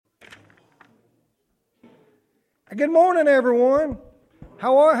Good morning, everyone.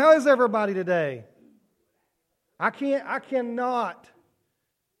 How is everybody today? I cannot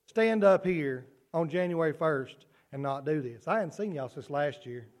stand up here on January 1st and not do this. I hadn't seen y'all since last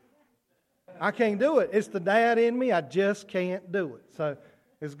year. I can't do it. It's the dad in me. I just can't do it. So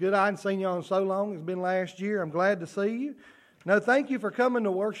it's good I hadn't seen y'all in so long. It's been last year. I'm glad to see you. No, thank you for coming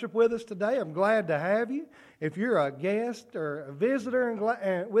to worship with us today. I'm glad to have you. If you're a guest or a visitor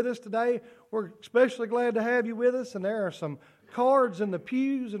with us today, we're especially glad to have you with us. And there are some cards in the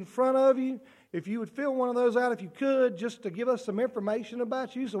pews in front of you. If you would fill one of those out, if you could, just to give us some information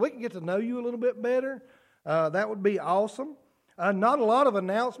about you so we can get to know you a little bit better, that would be awesome. Not a lot of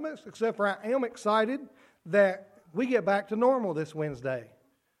announcements, except for I am excited that we get back to normal this Wednesday.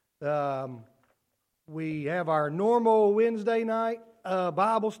 We have our normal Wednesday night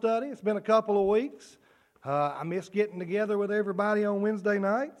Bible study. It's been a couple of weeks. I miss getting together with everybody on Wednesday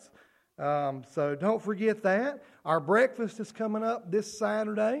nights. So don't forget that. Our breakfast is coming up this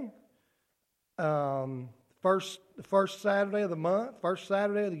Saturday. First Saturday of the month, first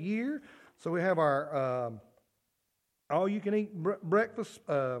Saturday of the year. So we have our all-you-can-eat breakfast.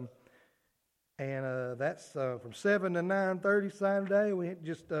 And that's from 7 to 9:30 Saturday. We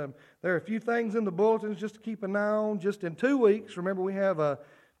just there are a few things in the bulletins just to keep an eye on. Just in 2 weeks, remember we have a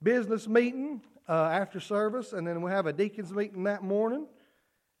business meeting after service, and then we have a deacons meeting that morning.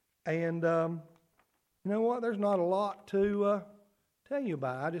 And you know what? There's not a lot to tell you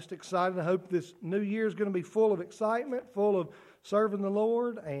about. I'm just excited. I hope this new year is going to be full of excitement, full of serving the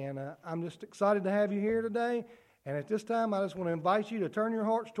Lord. And I'm just excited to have you here today. And at this time, I just want to invite you to turn your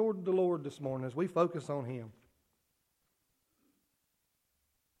hearts toward the Lord this morning as we focus on Him.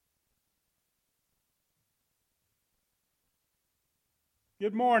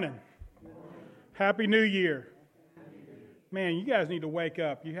 Good morning. Happy New Year. Man, you guys need to wake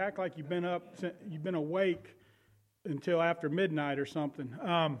up. You act like you've been awake until after midnight or something.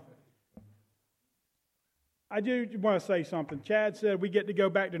 I do want to say something. Chad said we get to go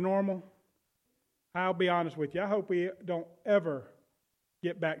back to normal. I'll be honest with you. I hope we don't ever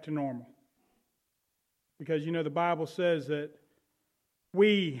get back to normal. Because, you know, the Bible says that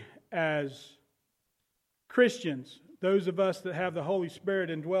we as Christians, those of us that have the Holy Spirit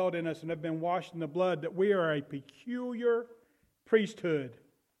indwelled in us and have been washed in the blood, that we are a peculiar priesthood.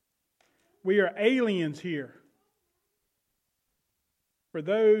 We are aliens here. For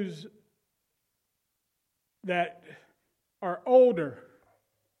those that are older,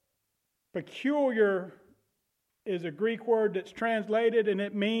 peculiar is a Greek word that's translated, and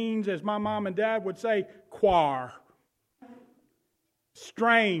it means, as my mom and dad would say, quar.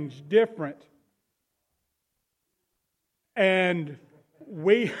 Strange, different. And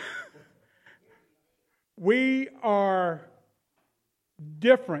we are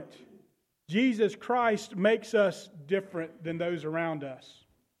different. Jesus Christ makes us different than those around us.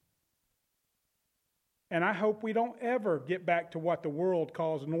 And I hope we don't ever get back to what the world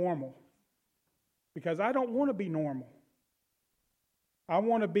calls normal. Because I don't want to be normal. I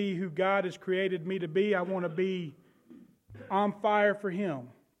want to be who God has created me to be. I want to be on fire for Him.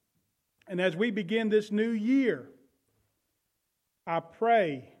 And as we begin this new year, I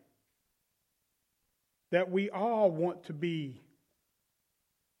pray that we all want to be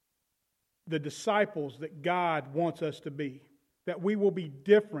the disciples that God wants us to be. That we will be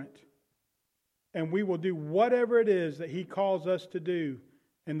different. And we will do whatever it is that He calls us to do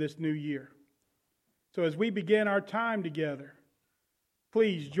in this new year. So as we begin our time together,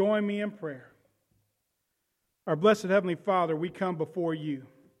 please join me in prayer. Our blessed Heavenly Father, we come before You.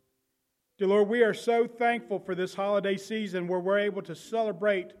 Dear Lord, we are so thankful for this holiday season where we're able to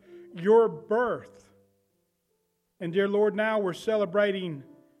celebrate Your birth. And dear Lord, now we're celebrating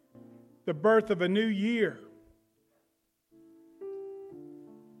the birth of a new year.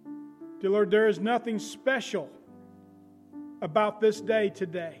 Dear Lord, there is nothing special about this day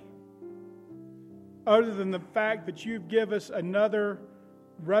today, other than the fact that You've given us another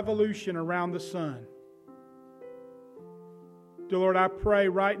revolution around the sun. Dear Lord, I pray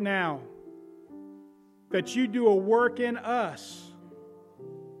right now that You do a work in us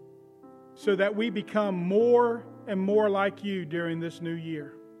so that we become more and more like You during this new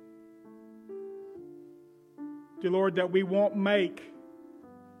year. Dear Lord, that we won't make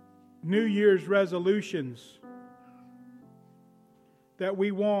New Year's resolutions, that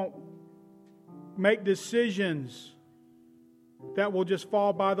we won't make decisions that will just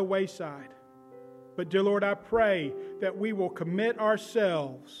fall by the wayside. But dear Lord, I pray that we will commit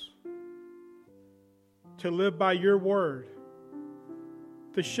ourselves to live by Your word,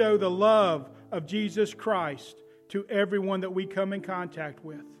 to show the love of Jesus Christ to everyone that we come in contact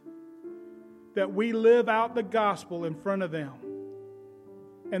with. that we live out the gospel in front of them,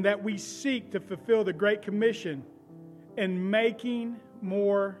 and that we seek to fulfill the Great Commission in making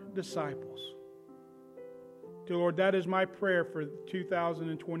more disciples. Dear Lord, that is my prayer for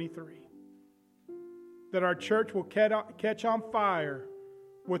 2023. That our church will catch on fire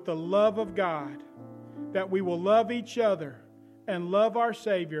with the love of God, that we will love each other and love our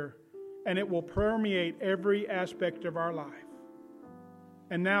Savior, and it will permeate every aspect of our life.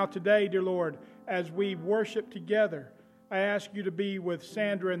 And now today, dear Lord, as we worship together, I ask you to be with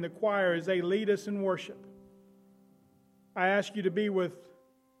Sandra and the choir as they lead us in worship. I ask you to be with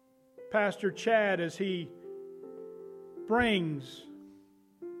Pastor Chad as he brings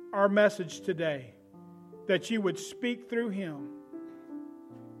our message today, that you would speak through him.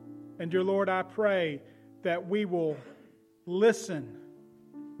 And dear Lord, I pray that we will listen,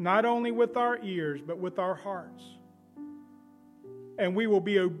 not only with our ears, but with our hearts. And we will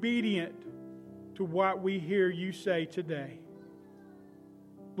be obedient to what we hear you say today.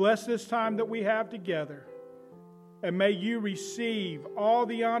 Bless this time that we have together, and may you receive all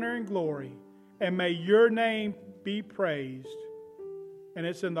the honor and glory, and may your name be praised. And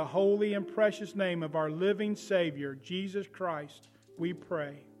it's in the holy and precious name of our living Savior, Jesus Christ, we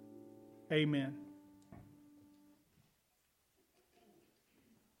pray. Amen.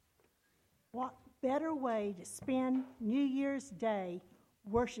 What better way to spend New Year's Day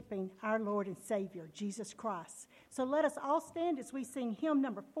worshiping our Lord and Savior, Jesus Christ. So let us all stand as we sing hymn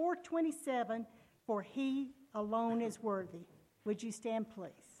number 427, For He Alone is Worthy. Would you stand, please?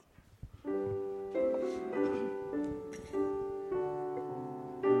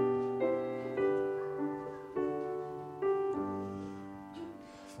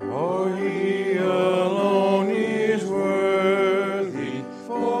 For He alone is worthy,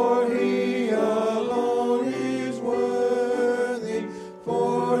 for He alone is worthy,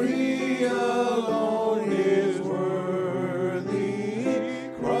 for He alone is worthy.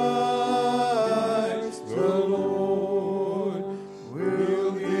 Christ the Lord,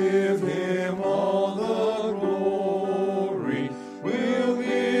 will give Him all the glory, will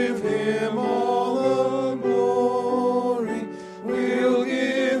give Him all the glory, will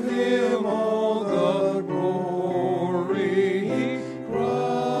give Him all the glory.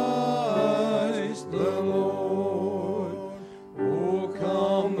 Christ the Lord. Oh,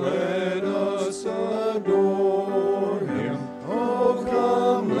 come, let us adore Him. Oh,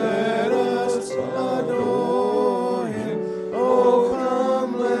 come, let us adore Him. Oh,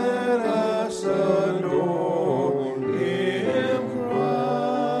 come, let us adore Him.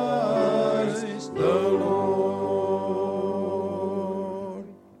 Christ the Lord.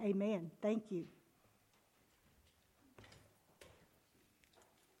 Amen. Thank you.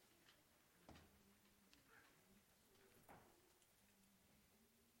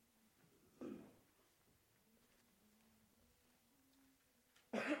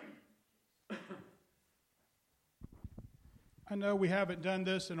 I know we haven't done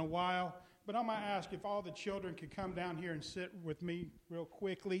this in a while, but I'm going to ask if all the children could come down here and sit with me real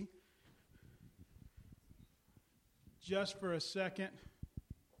quickly. Just for a second.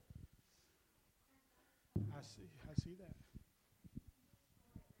 I see that.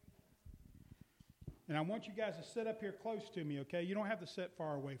 And I want you guys to sit up here close to me, okay? You don't have to sit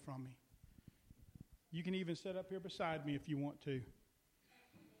far away from me. You can even sit up here beside me if you want to.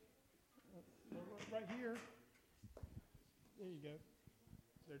 Right here. There you go.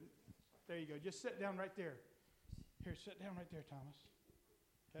 There you go. Just sit down right there. Here, sit down right there, Thomas.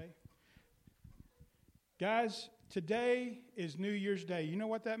 Okay? Guys, today is New Year's Day. You know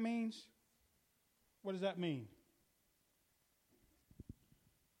what that means? What does that mean?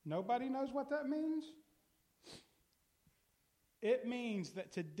 Nobody knows what that means? It means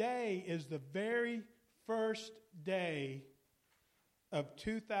that today is the very first day of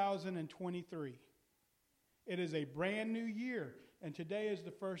 2023. It is a brand new year, and today is the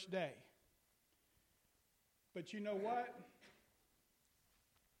first day. But you know what?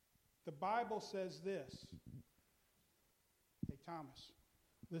 The Bible says this. Hey, Thomas,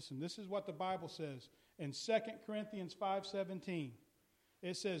 listen, this is what the Bible says in 2 Corinthians 5:17.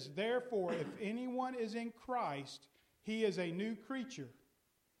 It says, therefore, if anyone is in Christ, he is a new creature.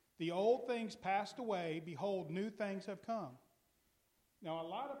 The old things passed away. Behold, new things have come. Now, a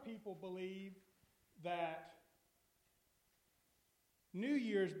lot of people believe that New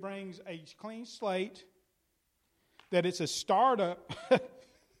Year's brings a clean slate, that it's a startup,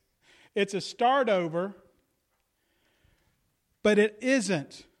 it's a start over, but it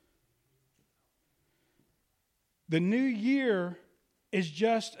isn't. The new year is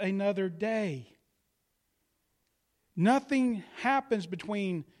just another day. Nothing happens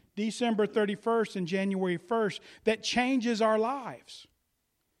between December 31st and January 1st that changes our lives.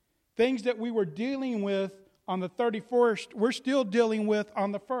 Things that we were dealing with on the 31st, we're still dealing with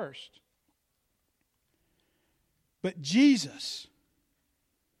on the 1st. But Jesus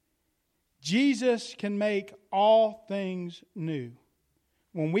can make all things new.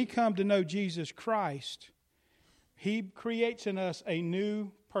 When we come to know Jesus Christ, He creates in us a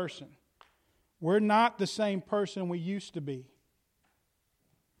new person. We're not the same person we used to be.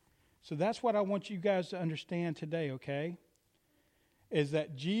 So that's what I want you guys to understand today, okay? Is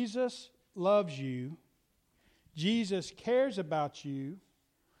that Jesus loves you, Jesus cares about you,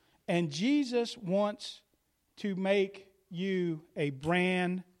 and Jesus wants to make you a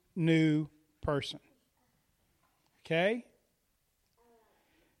brand new person. Okay?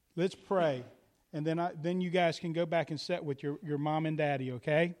 Let's pray. And then you guys can go back and sit with your mom and daddy,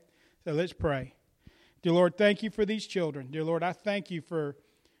 okay? So let's pray. Dear Lord, thank you for these children. Dear Lord, I thank you for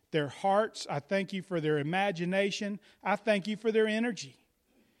their hearts. I thank you for their imagination. I thank you for their energy.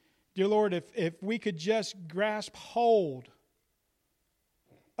 Dear Lord, if we could just grasp hold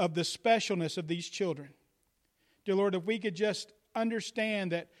of the specialness of these children. Dear Lord, if we could just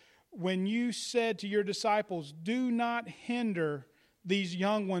understand that when you said to your disciples, do not hinder these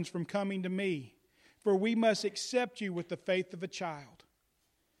young ones from coming to me, for we must accept you with the faith of a child.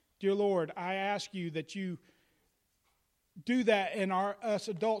 Dear Lord, I ask you that you do that in us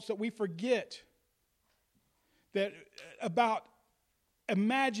adults, that we forget that about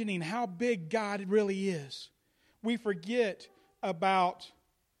imagining how big God really is. We forget about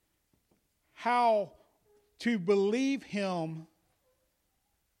how to believe Him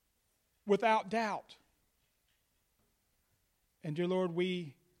without doubt. And dear Lord,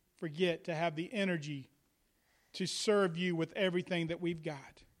 we forget to have the energy to serve you with everything that we've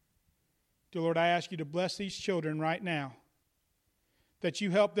got. Dear Lord, I ask you to bless these children right now, that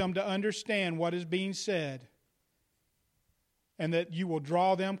you help them to understand what is being said, and that you will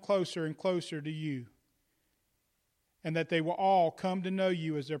draw them closer and closer to you, and that they will all come to know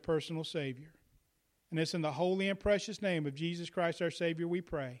you as their personal Savior. And it's in the holy and precious name of Jesus Christ our Savior we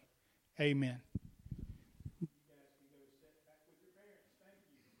pray. Amen.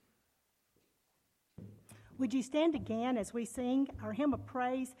 Would you stand again as we sing our hymn of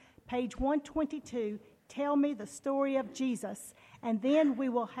praise, page 122, Tell Me the Story of Jesus. And then we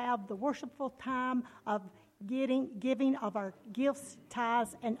will have the worshipful time of giving of our gifts,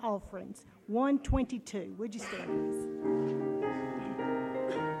 tithes, and offerings. 122. Would you stand, please?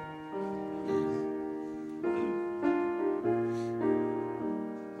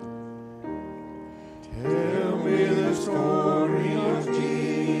 Tell me the story of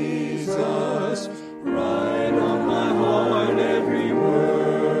Jesus, write on my heart every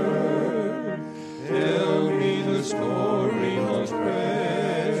word. Tell me the story most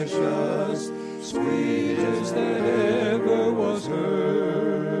precious, sweetest that ever was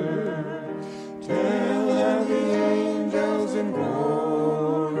heard. Tell how the angels in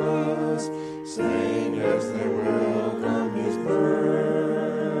chorus sang as they welcome His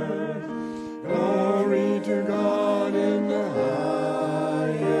birth. Glory to God in the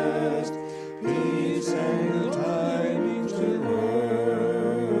highest, peace and the tidings to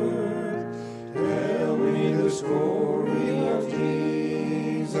earth. Tell me the story of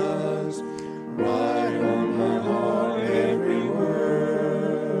Jesus, write on my heart every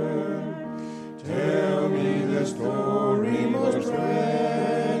word. Tell me the story most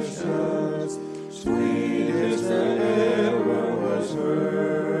precious, sweetest that ever was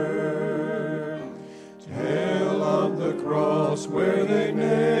heard. Tell of the cross where they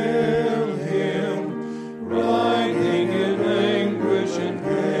nailed Him, writhing in anguish and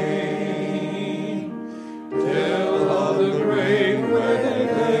pain. Tell of the grave where they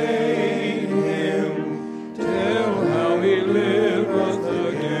laid Him. Tell how He liveth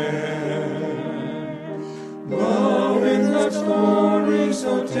again. Love in that story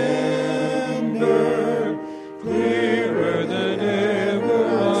so tender, clearer than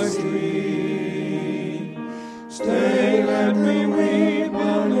ever I see. Stay, let me weep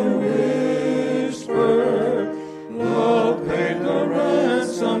on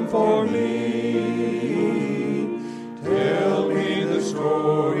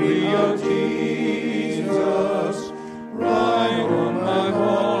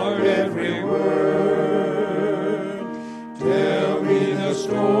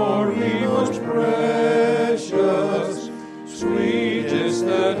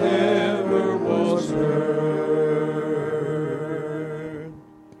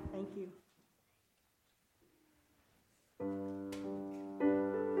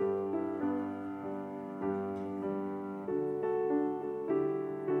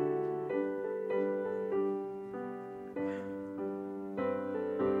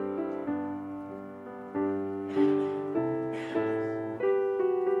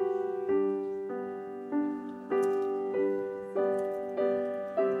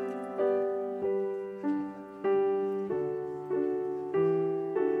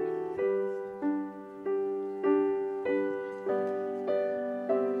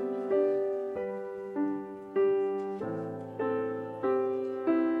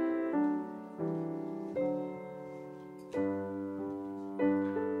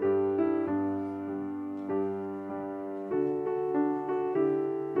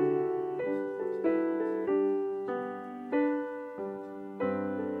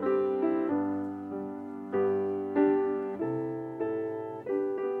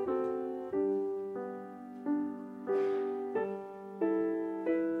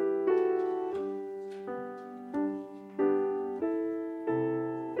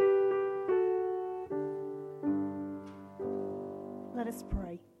us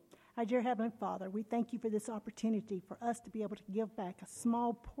pray. Our dear Heavenly Father, we thank you for this opportunity for us to be able to give back a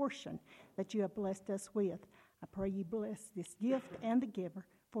small portion that you have blessed us with. I pray you bless this gift and the giver,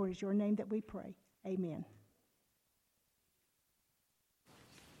 for it is your name that we pray. Amen.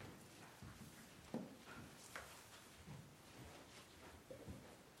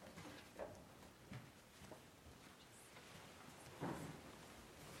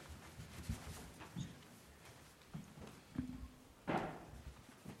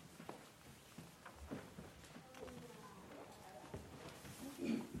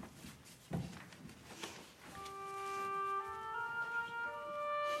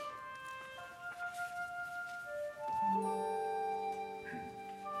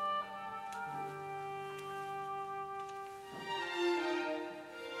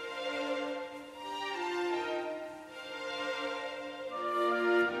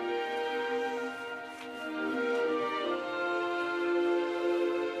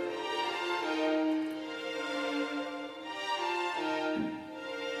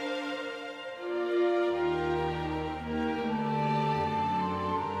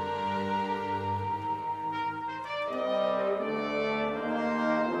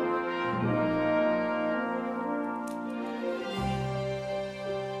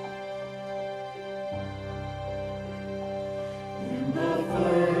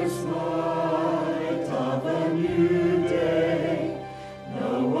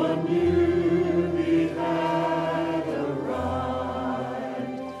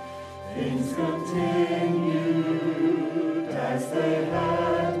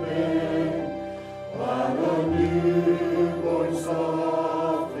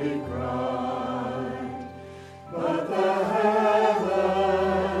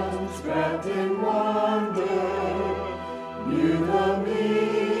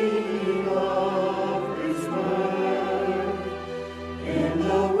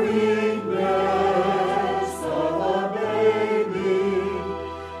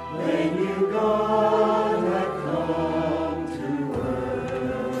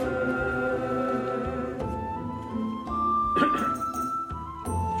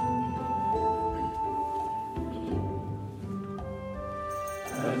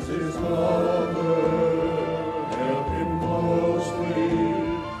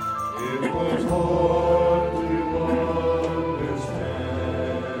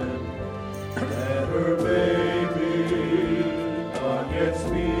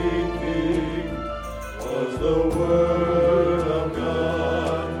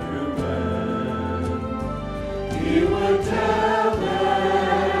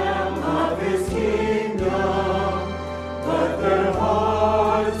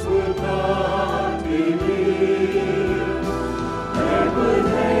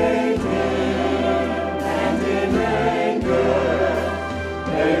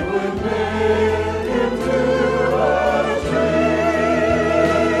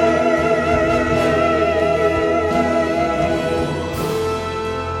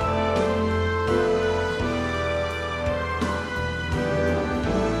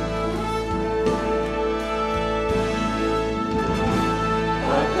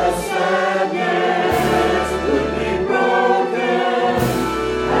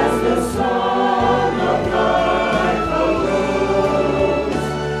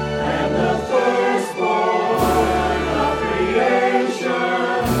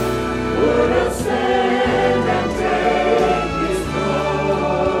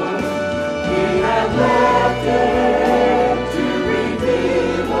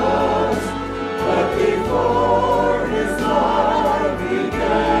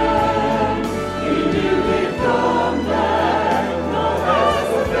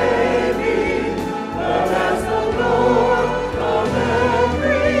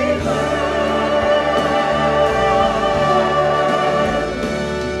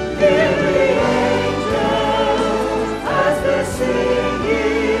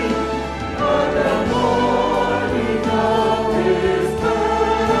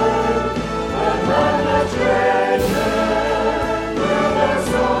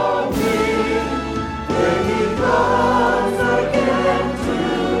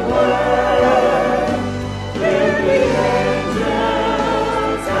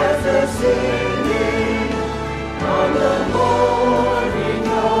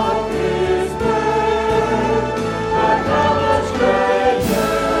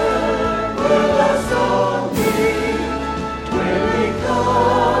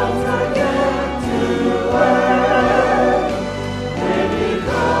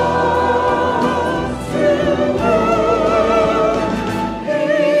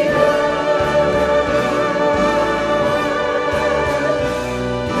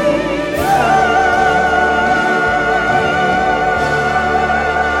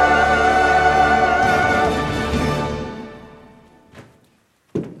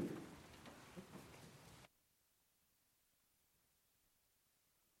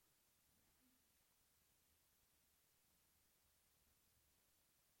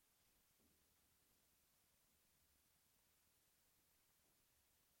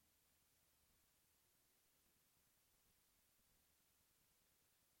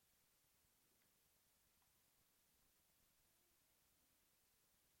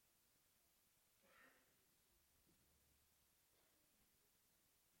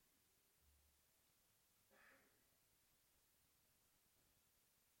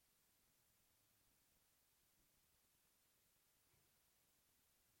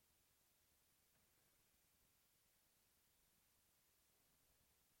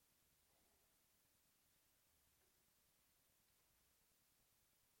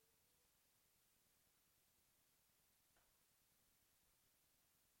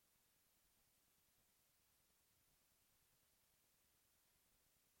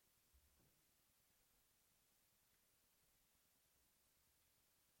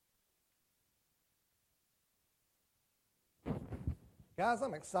 Guys,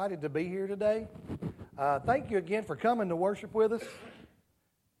 I'm excited to be here today. Thank you again for coming to worship with us.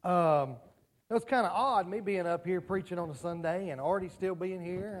 It was kind of odd, me being up here preaching on a Sunday and Artie still being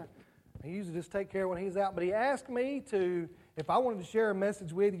here. I usually just take care when he's out, but he asked me if I wanted to share a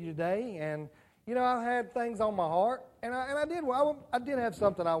message with you today, and you know, I had things on my heart, and I did. Well, I did have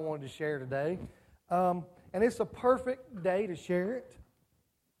something I wanted to share today, and it's a perfect day to share it.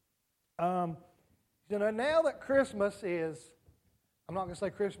 You know, now that Christmas is, I'm not going to say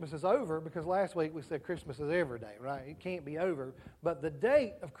Christmas is over, because last week we said Christmas is every day, right? It can't be over. But the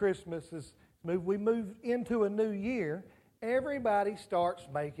date of Christmas is, we move into a new year. Everybody starts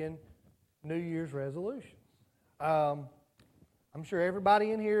making New Year's resolutions. I'm sure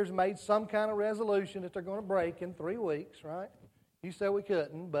everybody in here has made some kind of resolution that they're going to break in 3 weeks, right? You said we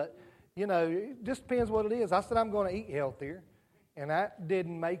couldn't, but, you know, it just depends what it is. I said I'm going to eat healthier, and I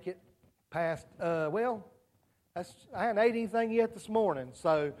didn't make it past, I hadn't ate anything yet this morning,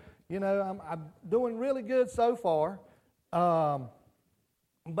 so, you know, I'm doing really good so far.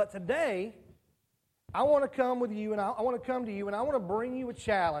 But today, I want to come with you, and I want to come to you, and I want to bring you a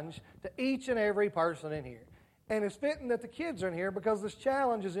challenge to each and every person in here. And it's fitting that the kids are in here, because this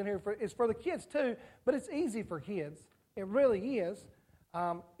challenge is in here it's for the kids too, but it's easy for kids. It really is.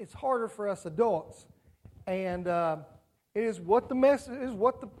 It's harder for us adults. And it is what the message is,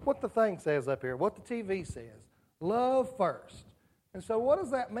 what the thing says up here, what the TV says. Love first. And so what does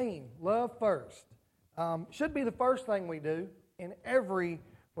that mean? Love first. Should be the first thing we do in everywhere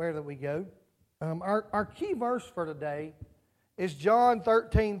that we go. Our key verse for today is John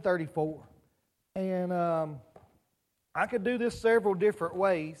 13:34. And I could do this several different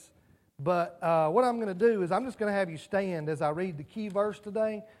ways, but what I'm going to do is I'm just going to have you stand as I read the key verse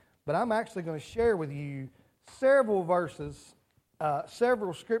today, but I'm actually going to share with you several verses,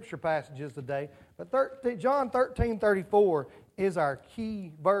 several scripture passages today. But John 13:34 is our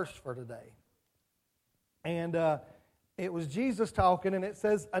key verse for today. And it was Jesus talking, and it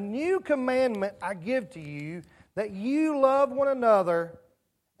says, "A new commandment I give to you, that you love one another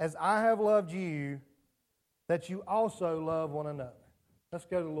as I have loved you, that you also love one another." Let's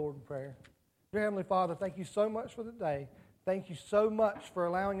go to the Lord in prayer. Dear Heavenly Father, thank you so much for the day. Thank you so much for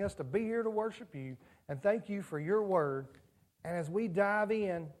allowing us to be here to worship you. And thank you for your word. And as we dive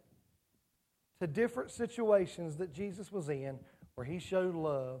in to different situations that Jesus was in, where he showed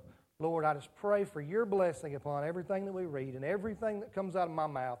love, Lord, I just pray for your blessing upon everything that we read and everything that comes out of my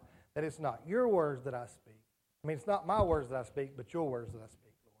mouth, that it's not your words that I speak. I mean, it's not my words that I speak, but your words that I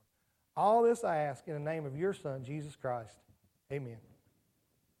speak, Lord. All this I ask in the name of your Son, Jesus Christ. Amen.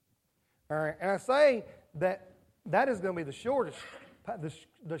 All right, and I say that is going to be the shortest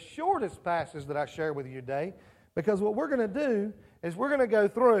passage that I share with you today, because what we're going to do is we're going to go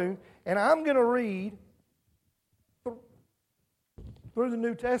through, and I'm going to read through the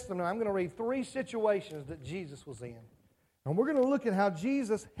New Testament. I'm going to read 3 situations that Jesus was in, and we're going to look at how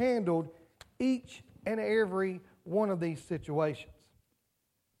Jesus handled each and every one of these situations.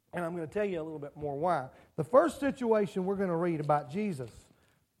 And I'm going to tell you a little bit more why. The first situation we're going to read about Jesus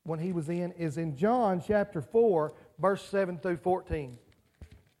when he was in is in John chapter 4, verse 7 through 14.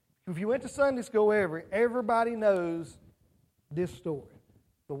 If you went to Sunday school, everybody knows this story.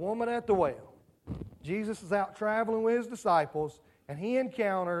 The woman at the well. Jesus is out traveling with his disciples, and he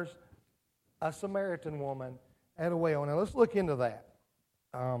encounters a Samaritan woman at a well. Now let's look into that.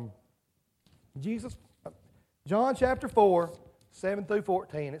 John chapter 4, 7 through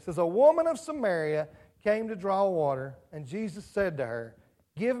 14. It says, "A woman of Samaria came to draw water, and Jesus said to her,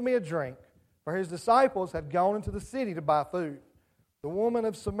 'Give me a drink,' for his disciples had gone into the city to buy food. The woman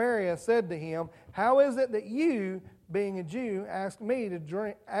of Samaria said to him, 'How is it that you, being a Jew, ask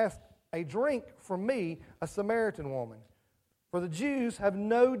a drink from me, a Samaritan woman? For the Jews have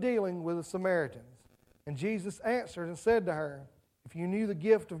no dealing with the Samaritans.' And Jesus answered and said to her, 'If you knew the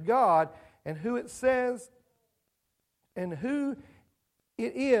gift of God, and who it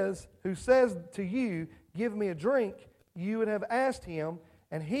is who says to you, "Give me a drink," you would have asked him,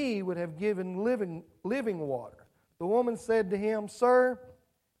 and he would have given living water.' The woman said to him, 'Sir,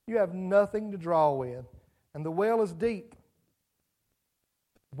 you have nothing to draw with, and the well is deep.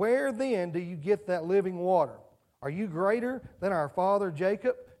 Where then do you get that living water? Are you greater than our father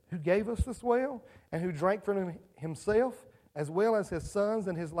Jacob, who gave us this well, and who drank from it himself, as well as his sons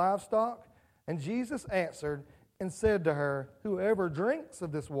and his livestock?' And Jesus answered and said to her, 'Whoever drinks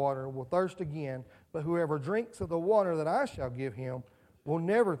of this water will thirst again, but whoever drinks of the water that I shall give him will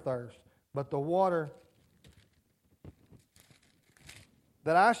never thirst. But the water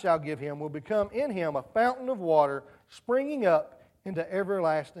that I shall give him will become in him a fountain of water springing up into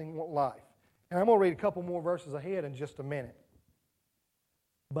everlasting life.'" And I'm going to read a couple more verses ahead in just a minute.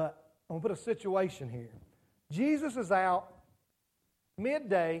 But I'm going to put a situation here. Jesus is out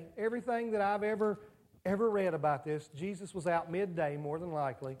midday. Everything that I've ever read about this, Jesus was out midday, more than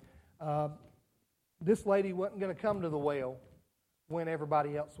likely. This lady wasn't going to come to the well when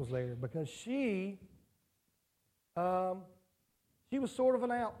everybody else was there because she was sort of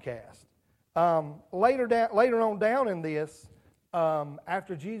an outcast. Later on down in this,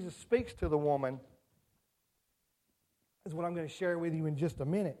 after Jesus speaks to the woman, is what I'm going to share with you in just a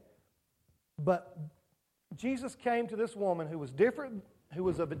minute. But Jesus came to this woman who was different, who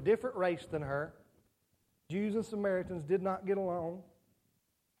was of a different race than her. Jews and Samaritans did not get along.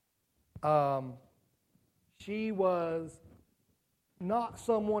 She was not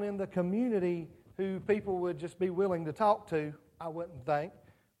someone in the community who people would just be willing to talk to, I wouldn't think,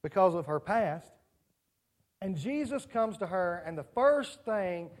 because of her past. And Jesus comes to her, and the first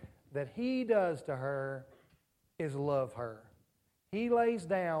thing that He does to her is love her. He lays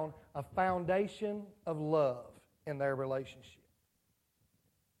down a foundation of love in their relationship.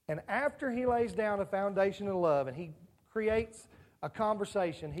 And after He lays down a foundation of love and He creates a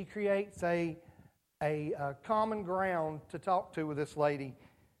conversation, He creates a common ground to talk to with this lady,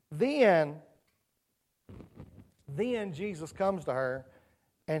 then Jesus comes to her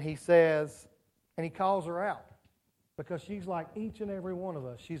and He says, and He calls her out because she's like each and every one of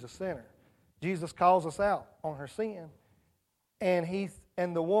us. She's a sinner. Jesus calls us out on her sin.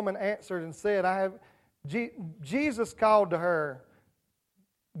 And the woman answered and said, Jesus called to her,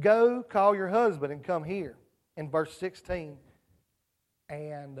 "Go, call your husband and come here," in verse 16.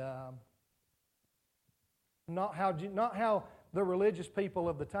 And not how the religious people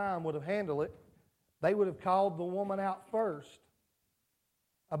of the time would have handled it. They would have called the woman out first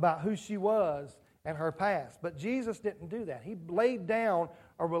about who she was and her past. But Jesus didn't do that. He laid down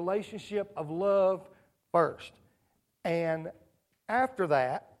a relationship of love first. And after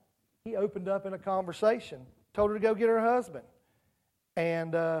that, He opened up in a conversation, told her to go get her husband.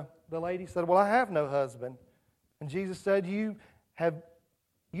 And the lady said, "Well, I have no husband." And Jesus said, You have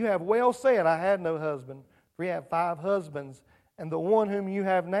well said, I had no husband, for you have 5 husbands, and the one whom you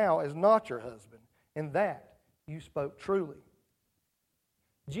have now is not your husband. In that you spoke truly.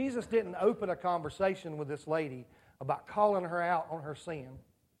 Jesus didn't open a conversation with this lady about calling her out on her sin.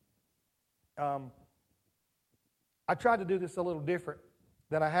 I tried to do this a little different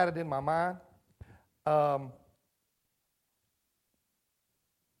than I had it in my mind. But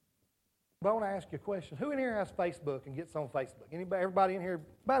I want to ask you a question. Who in here has Facebook and gets on Facebook? Everybody in here?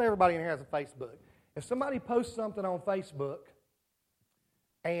 About everybody in here has a Facebook. If somebody posts something on Facebook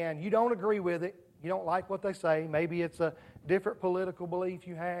and you don't agree with it, you don't like what they say, maybe it's a different political belief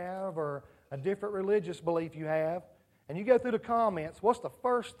you have or a different religious belief you have, and you go through the comments, what's the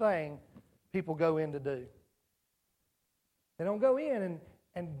first thing people go in to do? They don't go in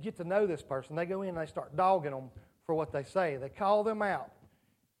and get to know this person. They go in and they start dogging them for what they say. They call them out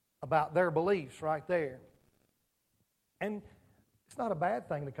about their beliefs right there. And it's not a bad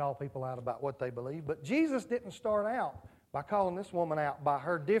thing to call people out about what they believe, but Jesus didn't start out by calling this woman out by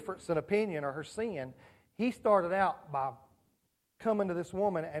her difference in opinion or her sin. He started out by coming to this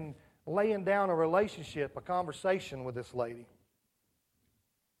woman and laying down a relationship, a conversation with this lady.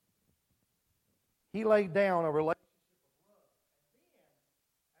 He laid down a relationship of love. And then,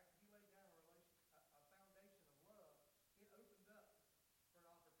 after He laid down a foundation of love, it opened up for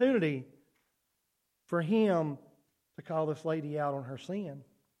an opportunity for Him to call this lady out on her sin.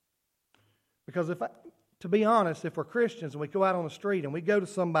 Because to be honest, if we're Christians and we go out on the street and we go to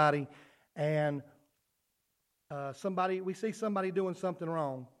somebody and we see somebody doing something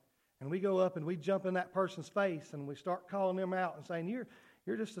wrong, and we go up and we jump in that person's face and we start calling them out and saying,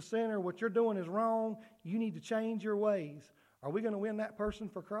 You're just a sinner. What you're doing is wrong. You need to change your ways. Are we going to win that person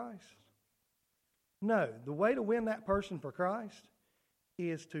for Christ? No. The way to win that person for Christ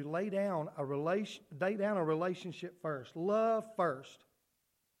is to lay down a relationship first. Love first.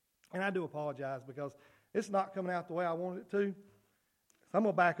 And I do apologize because it's not coming out the way I wanted it to. So I'm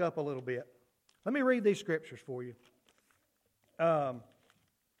going to back up a little bit. Let me read these scriptures for you. And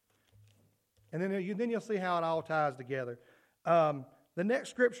then you'll see how it all ties together. The next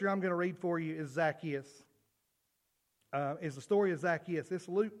scripture I'm going to read for you is Zacchaeus. Is the story of Zacchaeus. It's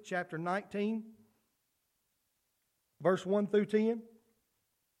Luke chapter 19, verse 1 through 10.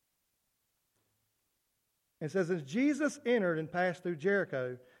 It says, As Jesus entered and passed through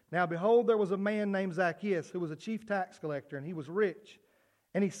Jericho, now behold, there was a man named Zacchaeus who was a chief tax collector, and he was rich.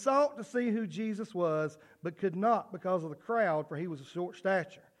 And he sought to see who Jesus was, but could not because of the crowd, for he was of short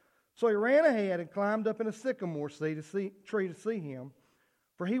stature. So he ran ahead and climbed up in a sycamore tree to see him,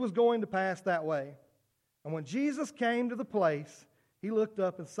 for he was going to pass that way. And when Jesus came to the place, he looked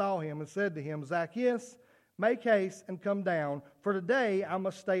up and saw him and said to him, Zacchaeus, make haste and come down, for today I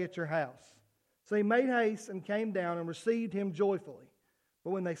must stay at your house. So he made haste and came down and received him joyfully.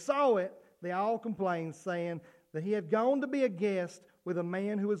 But when they saw it, they all complained, saying that he had gone to be a guest with a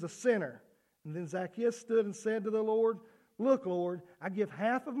man who was a sinner. And then Zacchaeus stood and said to the Lord, Look, Lord, I give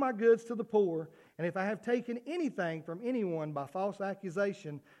half of my goods to the poor, and if I have taken anything from anyone by false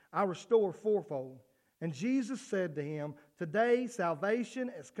accusation, I restore fourfold. And Jesus said to him, Today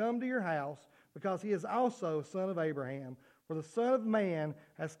salvation has come to your house, because he is also a son of Abraham. For the Son of Man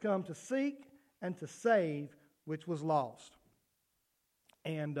has come to seek and to save which was lost.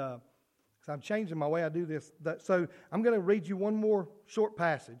 And so I'm changing my way I do this. So I'm going to read you one more short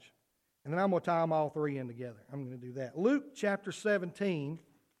passage, and then I'm going to tie them all three in together. I'm going to do that. Luke chapter 17,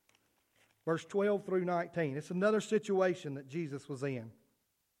 verse 12 through 19. It's another situation that Jesus was in.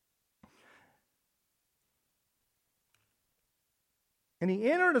 And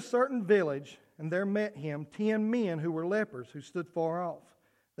he entered a certain village, and there met him 10 men who were lepers, who stood far off.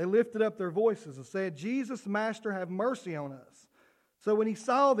 They lifted up their voices and said, Jesus, Master, have mercy on us. So when he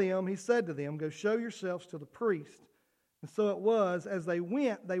saw them, he said to them, Go show yourselves to the priest. And so it was, as they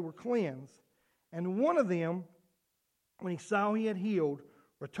went, they were cleansed. And one of them, when he saw he had healed,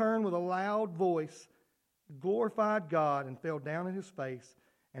 returned with a loud voice, glorified God, and fell down at his face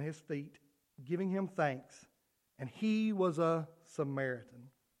and his feet, giving him thanks. And he was a Samaritan.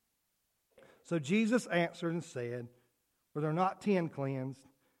 So Jesus answered and said, Were there not 10 cleansed?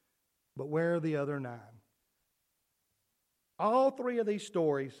 But where are the other 9? All three of these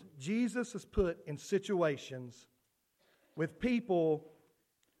stories, Jesus is put in situations with people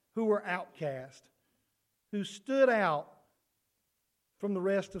who were outcast, who stood out from the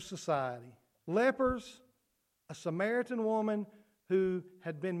rest of society. Lepers, a Samaritan woman who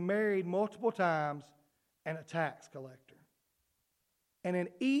had been married multiple times, and a tax collector. And in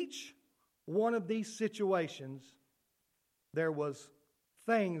each one of these situations, there was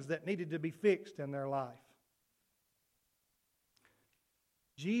things that needed to be fixed in their life.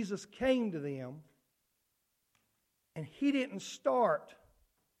 Jesus came to them, and he didn't start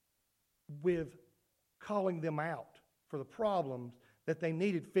with calling them out for the problems that they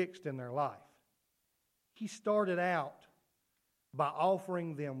needed fixed in their life. He started out by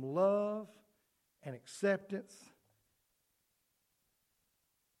offering them love and acceptance.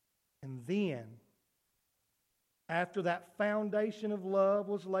 And then, after that foundation of love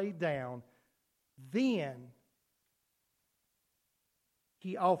was laid down, then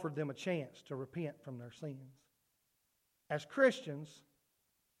he offered them a chance to repent from their sins. As Christians,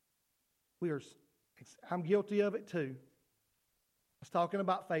 I'm guilty of it too. I was talking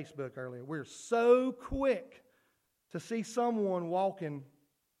about Facebook earlier. We're so quick to see someone walking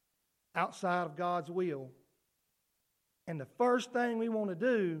outside of God's will. And the first thing we want to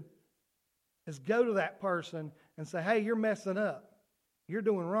do is go to that person and say, Hey, you're messing up. You're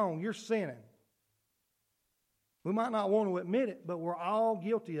doing wrong. You're sinning. We might not want to admit it, but we're all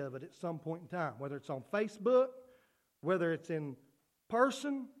guilty of it at some point in time. Whether it's on Facebook, whether it's in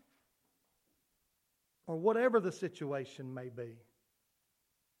person, or whatever the situation may be.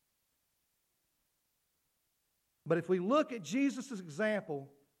 But if we look at Jesus' example,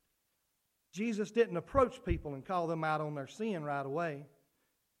 Jesus didn't approach people and call them out on their sin right away.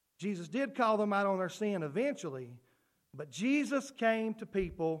 Jesus did call them out on their sin eventually, but Jesus came to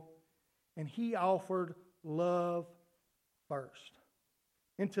people and he offered love first.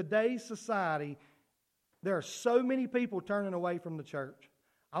 In today's society, there are so many people turning away from the church.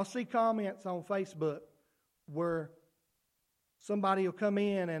 I'll see comments on Facebook where somebody will come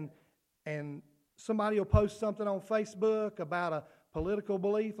in and somebody will post something on Facebook about a political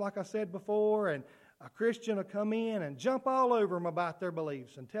belief, like I said before, and a Christian will come in and jump all over them about their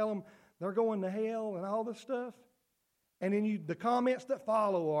beliefs and tell them they're going to hell and all this stuff. And then the comments that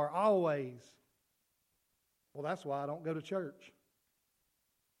follow are always, well, that's why I don't go to church.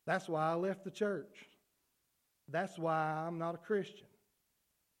 That's why I left the church. That's why I'm not a Christian.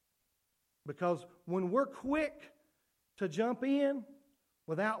 Because when we're quick to jump in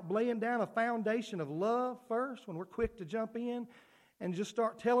without laying down a foundation of love first, when we're quick to jump in and just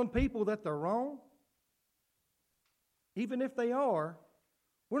start telling people that they're wrong, even if they are,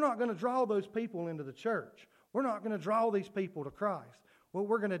 we're not going to draw those people into the church. We're not going to draw these people to Christ. What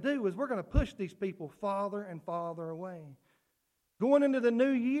we're going to do is we're going to push these people farther and farther away. Going into the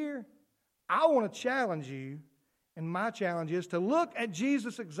new year, I want to challenge you, and my challenge is to look at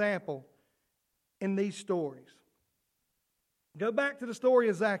Jesus' example in these stories. Go back to the story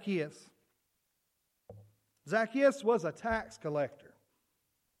of Zacchaeus. Zacchaeus was a tax collector.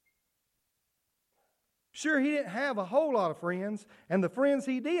 Sure, he didn't have a whole lot of friends, and the friends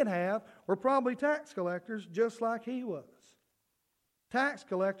he did have were probably tax collectors just like he was. Tax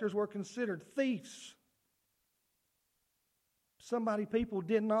collectors were considered thieves. Somebody people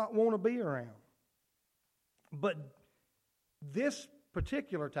did not want to be around. But this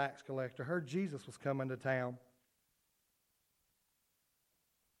particular tax collector heard Jesus was coming to town.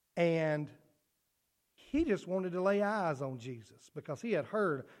 And he just wanted to lay eyes on Jesus because he had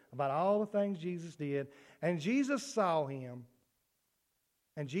heard about all the things Jesus did. And Jesus saw him.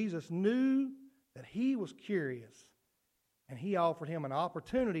 And Jesus knew that he was curious. And he offered him an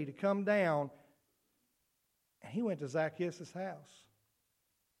opportunity to come down. And he went to Zacchaeus' house.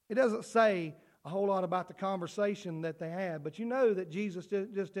 It doesn't say a whole lot about the conversation that they had. But you know that Jesus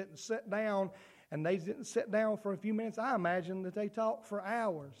just didn't sit down. And they didn't sit down for a few minutes. I imagine that they talked for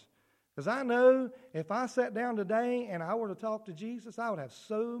hours. Because I know if I sat down today and I were to talk to Jesus, I would have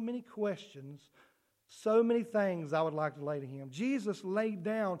so many questions, so many things I would like to lay to him. Jesus laid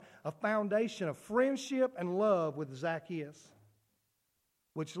down a foundation of friendship and love with Zacchaeus,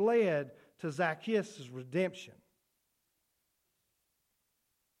 which led to Zacchaeus' redemption.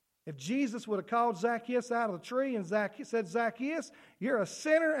 If Jesus would have called Zacchaeus out of the tree and said, Zacchaeus, you're a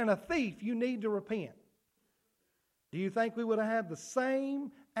sinner and a thief, you need to repent. Do you think we would have had the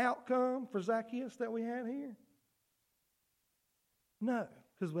same outcome for Zacchaeus that we had here? No,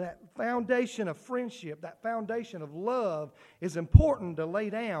 because that foundation of friendship, that foundation of love is important to lay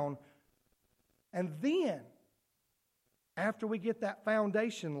down. And then, after we get that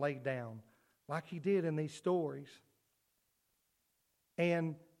foundation laid down, like he did in these stories,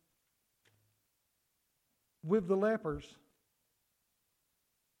 and with the lepers,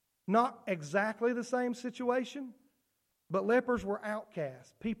 not exactly the same situation, but lepers were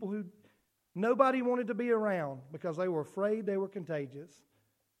outcasts, people who nobody wanted to be around because they were afraid they were contagious.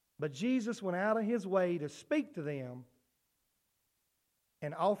 But Jesus went out of his way to speak to them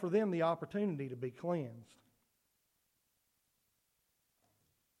and offer them the opportunity to be cleansed.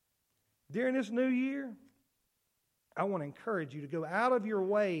 During this new year, I want to encourage you to go out of your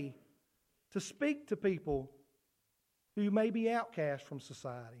way to speak to people who may be outcast from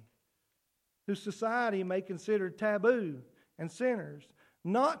society, whose society may consider taboo and sinners,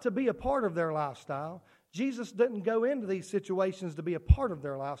 not to be a part of their lifestyle. Jesus didn't go into these situations to be a part of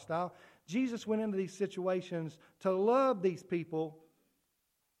their lifestyle. Jesus went into these situations to love these people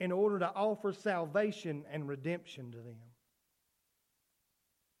in order to offer salvation and redemption to them.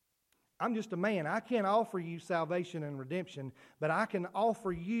 I'm just a man. I can't offer you salvation and redemption, but I can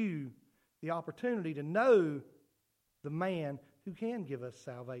offer you the opportunity to know the man who can give us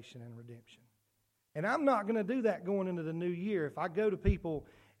salvation and redemption. And I'm not going to do that going into the new year. If I go to people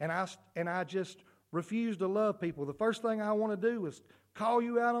and I just refuse to love people, the first thing I want to do is call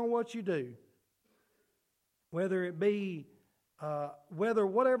you out on what you do. Whether it be,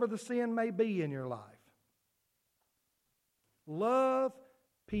 whatever the sin may be in your life. Love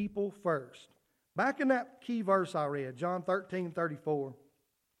people first. Back in that key verse I read, John 13:34.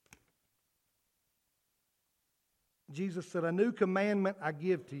 Jesus said, "A new commandment I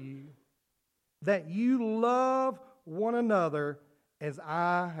give to you, that you love one another as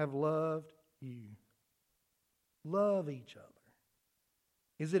I have loved you." Love each other.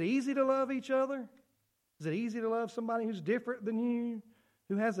 Is it easy to love each other? Is it easy to love somebody who's different than you,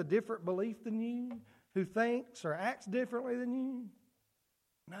 who has a different belief than you, who thinks or acts differently than you?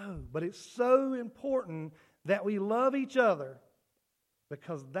 No, but it's so important that we love each other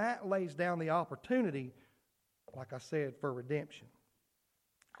because that lays down the opportunity, like I said, for redemption.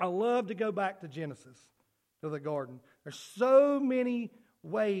 I love to go back to Genesis, to the garden. There's so many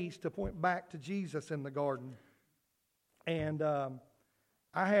ways to point back to Jesus in the garden. And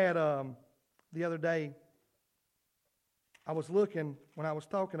I had, the other day, I was looking, when I was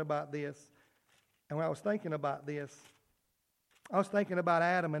talking about this, and when I was thinking about this, I was thinking about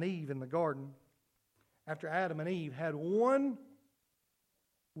Adam and Eve in the garden. After Adam and Eve had one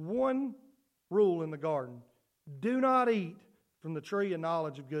rule in the garden: do not eat from the tree of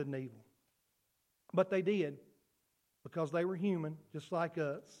knowledge of good and evil. But they did, because they were human, just like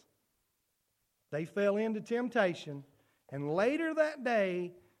us. They fell into temptation, and later that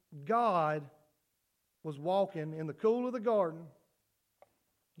day, God was walking in the cool of the garden.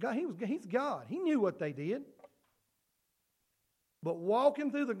 He's God. He knew what they did. But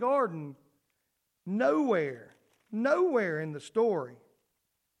walking through the garden, nowhere in the story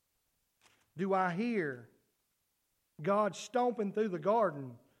do I hear God stomping through the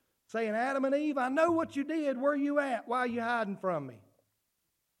garden saying, "Adam and Eve, I know what you did. Where are you at? Why are you hiding from me?"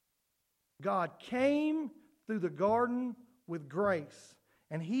 God came through the garden with grace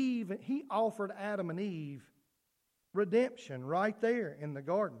And he offered Adam and Eve redemption right there in the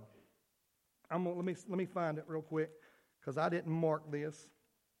garden. Let me find it real quick because I didn't mark this.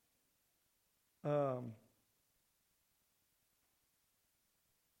 Then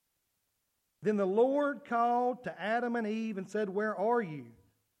the Lord called to Adam and Eve and said, "Where are you?"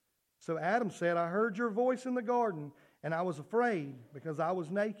 So Adam said, "I heard your voice in the garden, and I was afraid because I was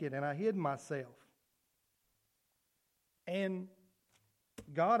naked and I hid myself." And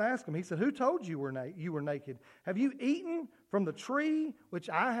God asked him, he said, "Who told you you were naked? Have you eaten from the tree which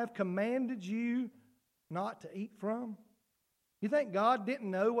I have commanded you not to eat from?" You think God didn't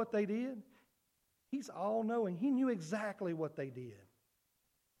know what they did? He's all-knowing. He knew exactly what they did.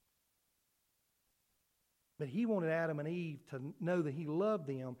 But he wanted Adam and Eve to know that he loved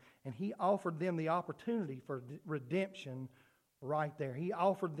them, and he offered them the opportunity for redemption right there. He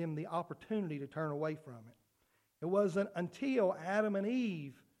offered them the opportunity to turn away from it. It wasn't until Adam and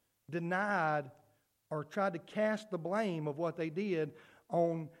Eve denied or tried to cast the blame of what they did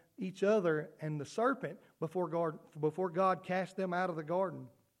on each other and the serpent before God cast them out of the garden.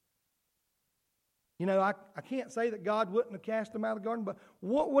 You know, I can't say that God wouldn't have cast them out of the garden, but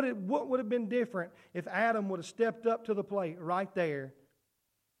what would have been different if Adam would have stepped up to the plate right there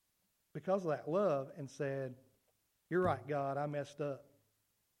because of that love and said, "You're right, God, I messed up."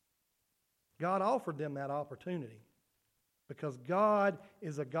 God offered them that opportunity because God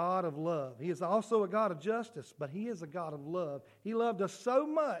is a God of love. He is also a God of justice, but He is a God of love. He loved us so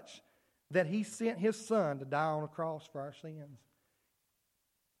much that He sent His Son to die on a cross for our sins,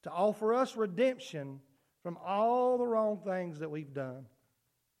 to offer us redemption from all the wrong things that we've done.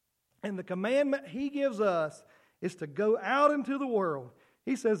 And the commandment He gives us is to go out into the world.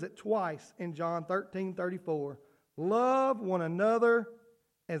 He says it twice in John 13:34. "Love one another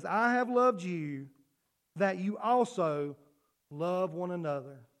as I have loved you, that you also love one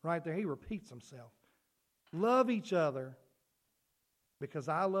another." Right there, He repeats Himself. Love each other because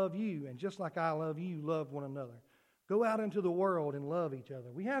I love you, and just like I love you, love one another. Go out into the world and love each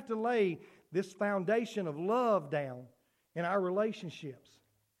other. We have to lay this foundation of love down in our relationships.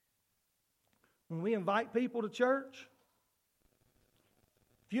 When we invite people to church,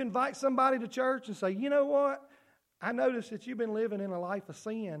 if you invite somebody to church and say, "You know what? I noticed that you've been living in a life of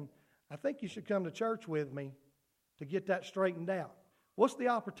sin. I think you should come to church with me to get that straightened out." What's the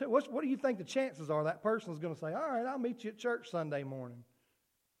opportunity? What do you think the chances are that person is going to say, "All right, I'll meet you at church Sunday morning"?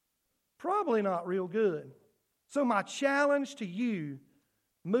 Probably not real good. So my challenge to you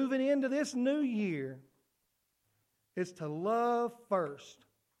moving into this new year is to love first.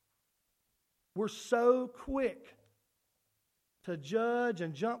 We're so quick to judge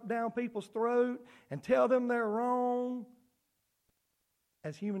and jump down people's throat and tell them they're wrong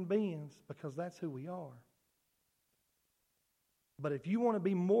as human beings because that's who we are. But if you want to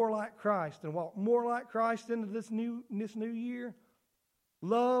be more like Christ and walk more like Christ into this new year,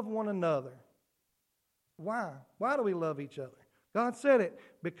 love one another. Why? Why do we love each other? God said it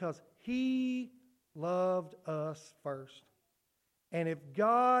because He loved us first. And if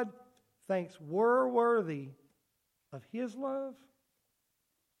God thinks we're worthy of His love,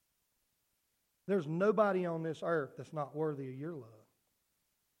 there's nobody on this earth that's not worthy of your love.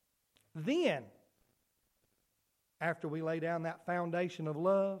 Then, after we lay down that foundation of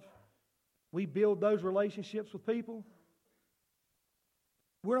love, we build those relationships with people.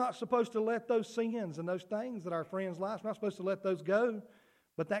 We're not supposed to let those sins and those things that our friends' lives, we're not supposed to let those go,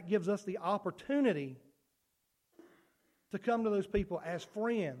 but that gives us the opportunity to come to those people as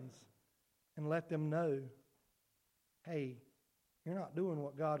friends and let them know, "Hey, you're not doing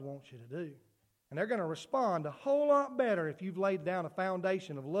what God wants you to do." And they're going to respond a whole lot better if you've laid down a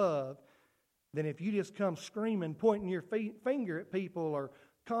foundation of love than if you just come screaming, pointing your finger at people or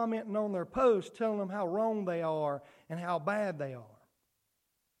commenting on their posts, telling them how wrong they are and how bad they are.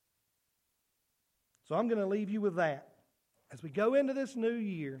 So I'm going to leave you with that. As we go into this new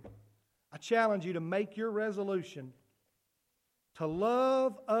year, I challenge you to make your resolution to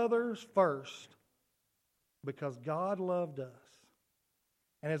love others first because God loved us.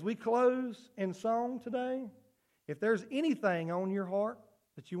 And as we close in song today, if there's anything on your heart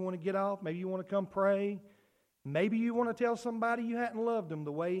that you want to get off, maybe you want to come pray, maybe you want to tell somebody you hadn't loved them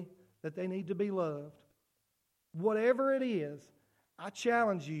the way that they need to be loved, whatever it is, I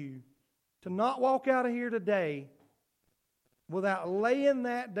challenge you to not walk out of here today without laying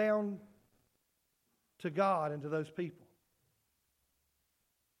that down to God and to those people.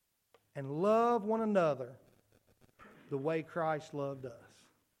 And love one another the way Christ loved us.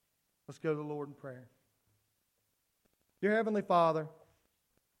 Let's go to the Lord in prayer. Dear Heavenly Father,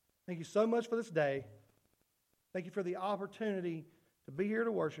 thank you so much for this day. Thank you for the opportunity to to be here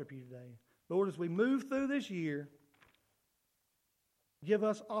to worship you today. Lord, as we move through this year, give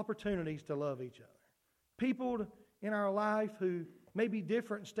us opportunities to love each other. People in our life who may be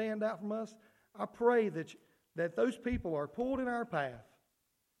different and stand out from us, I pray that those people are pulled in our path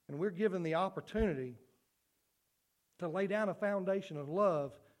and we're given the opportunity to lay down a foundation of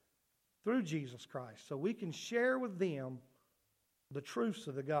love through Jesus Christ so we can share with them the truths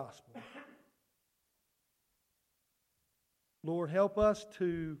of the gospel. Lord, help us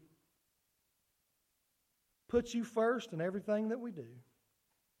to put you first in everything that we do.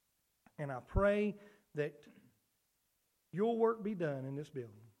 And I pray that your work be done in this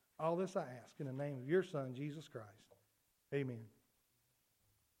building. All this I ask in the name of your Son, Jesus Christ. Amen.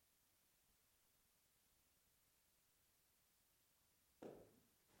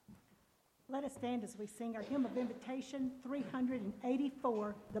 Let us stand as we sing our hymn of invitation,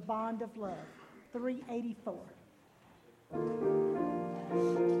 384, The Bond of Love. 384.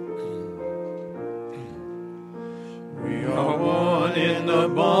 We are one in the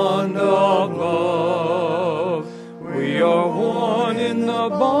bond of love. We are one in the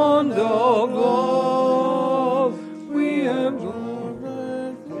bond of love. We have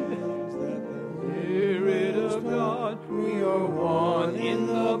the Spirit of God. We are one in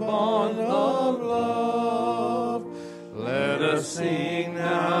the bond of love. Let us sing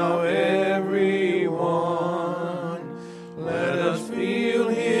now, everyone. Let us feel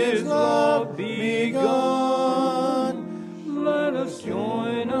His love begun. Let us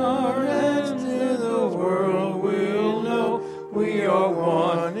join our hands and the world will know we are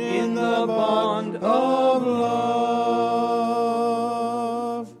one in the bond of love.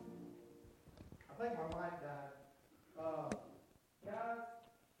 I think my mic died. Guys,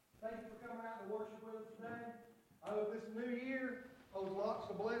 thank you for coming out to worship with us today. I hope this new year holds lots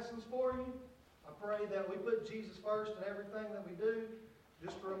of blessings for you. I pray that we put Jesus first in everything that we do.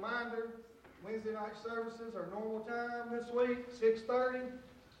 Just a reminder, Wednesday night services are normal time this week, 6:30.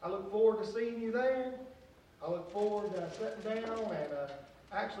 I look forward to seeing you there. I look forward to sitting down and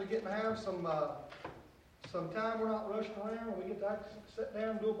actually getting to have some time. We're not rushing around. We get to actually sit down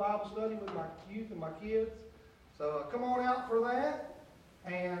and do a Bible study with my youth and my kids. So come on out for that.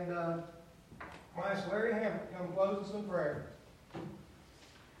 And I'll ask Larry Hammond to come close us in prayer.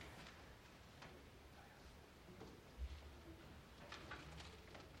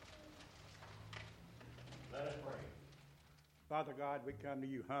 Let us pray. Father God, we come to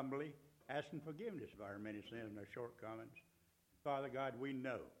you humbly, asking forgiveness of our many sins and our shortcomings. Father God, we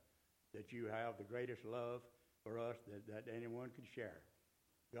know that you have the greatest love for us that anyone could share.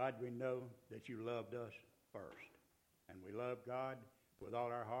 God, we know that you loved us first. And we love God with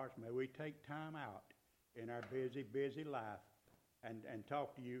all our hearts. May we take time out in our busy, busy life and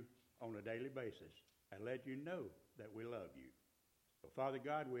talk to you on a daily basis and let you know that we love you. So, Father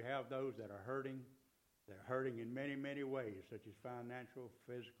God, we have those that are hurting. They're hurting in many, many ways, such as financial,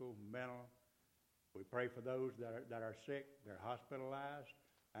 physical, mental. We pray for those that are sick, they're hospitalized,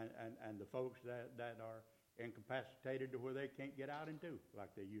 and the folks that are incapacitated to where they can't get out and do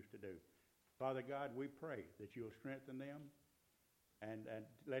like they used to do. Father God, we pray that you'll strengthen them and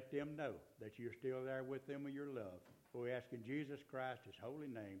let them know that you're still there with them with your love. For we ask in Jesus Christ, his holy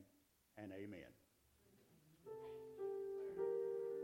name, and amen.